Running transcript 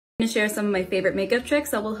I'm gonna share some of my favorite makeup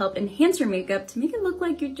tricks that will help enhance your makeup to make it look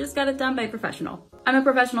like you just got it done by a professional. I'm a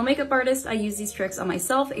professional makeup artist. I use these tricks on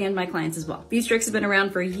myself and my clients as well. These tricks have been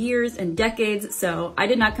around for years and decades, so I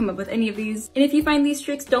did not come up with any of these. And if you find these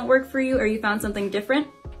tricks don't work for you or you found something different,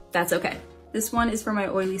 that's okay. This one is for my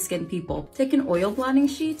oily skin people. Take an oil blotting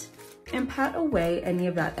sheet and pat away any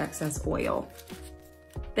of that excess oil.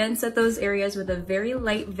 Then set those areas with a very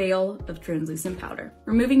light veil of translucent powder.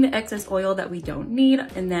 Removing the excess oil that we don't need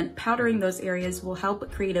and then powdering those areas will help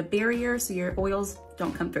create a barrier so your oils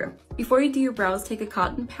don't come through. Before you do your brows, take a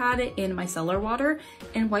cotton pad in micellar water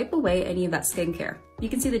and wipe away any of that skincare. You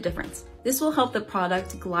can see the difference. This will help the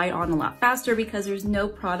product glide on a lot faster because there's no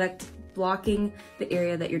product blocking the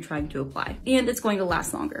area that you're trying to apply, and it's going to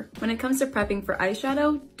last longer. When it comes to prepping for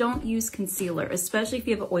eyeshadow, don't use concealer, especially if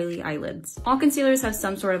you have oily eyelids. All concealers have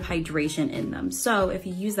some sort of hydration in them, so if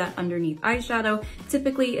you use that underneath eyeshadow,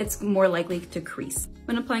 typically it's more likely to crease.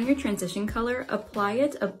 When applying your transition color, apply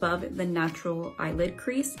it above the natural eyelid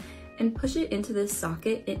crease and push it into the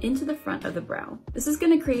socket and into the front of the brow. This is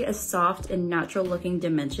going to create a soft and natural looking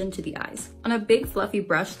dimension to the eyes. On a big fluffy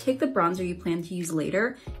brush, take the bronzer you plan to use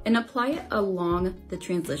later and apply it along the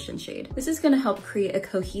transition shade. This is going to help create a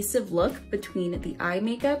cohesive look between the eye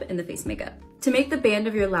makeup and the face makeup. To make the band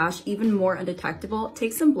of your lash even more undetectable,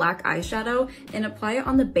 take some black eyeshadow and apply it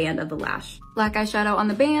on the band of the lash. Black eyeshadow on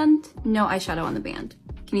the band, no eyeshadow on the band.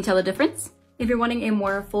 Can you tell the difference? If you're wanting a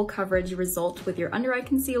more full coverage result with your under eye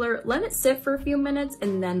concealer, let it sit for a few minutes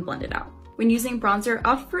and then blend it out. When using bronzer,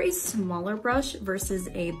 opt for a smaller brush versus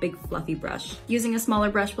a big fluffy brush. Using a smaller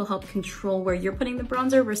brush will help control where you're putting the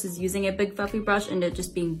bronzer versus using a big fluffy brush and it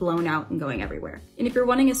just being blown out and going everywhere. And if you're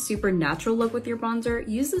wanting a super natural look with your bronzer,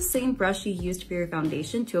 use the same brush you used for your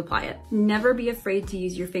foundation to apply it. Never be afraid to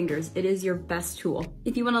use your fingers. It is your best tool.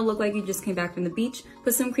 If you want to look like you just came back from the beach,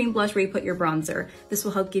 put some cream blush where you put your bronzer. This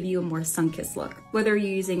will help give you a more sun-kissed look. Whether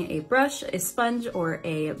you're using a brush, a sponge, or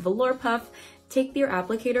a velour puff, take your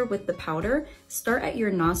applicator with the powder, start at your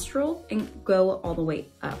nostril and go all the way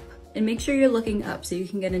up. And make sure you're looking up so you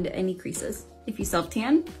can get into any creases. If you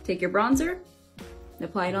self-tan, take your bronzer and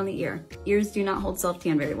apply it on the ear. Ears do not hold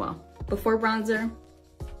self-tan very well. Before bronzer,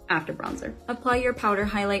 after bronzer. Apply your powder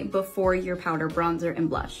highlight before your powder bronzer and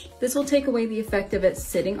blush. This will take away the effect of it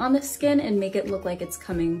sitting on the skin and make it look like it's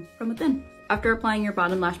coming from within. After applying your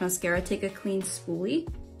bottom lash mascara, take a clean spoolie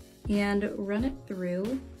and run it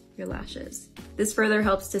through your lashes. This further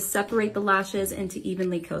helps to separate the lashes and to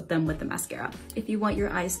evenly coat them with the mascara. If you want your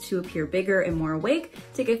eyes to appear bigger and more awake,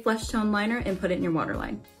 take a flesh tone liner and put it in your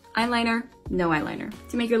waterline. Eyeliner, no eyeliner.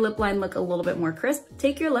 To make your lip line look a little bit more crisp,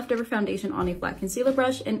 take your leftover foundation on a flat concealer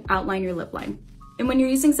brush and outline your lip line. And when you're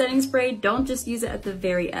using setting spray, don't just use it at the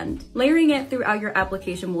very end. Layering it throughout your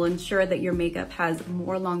application will ensure that your makeup has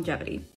more longevity.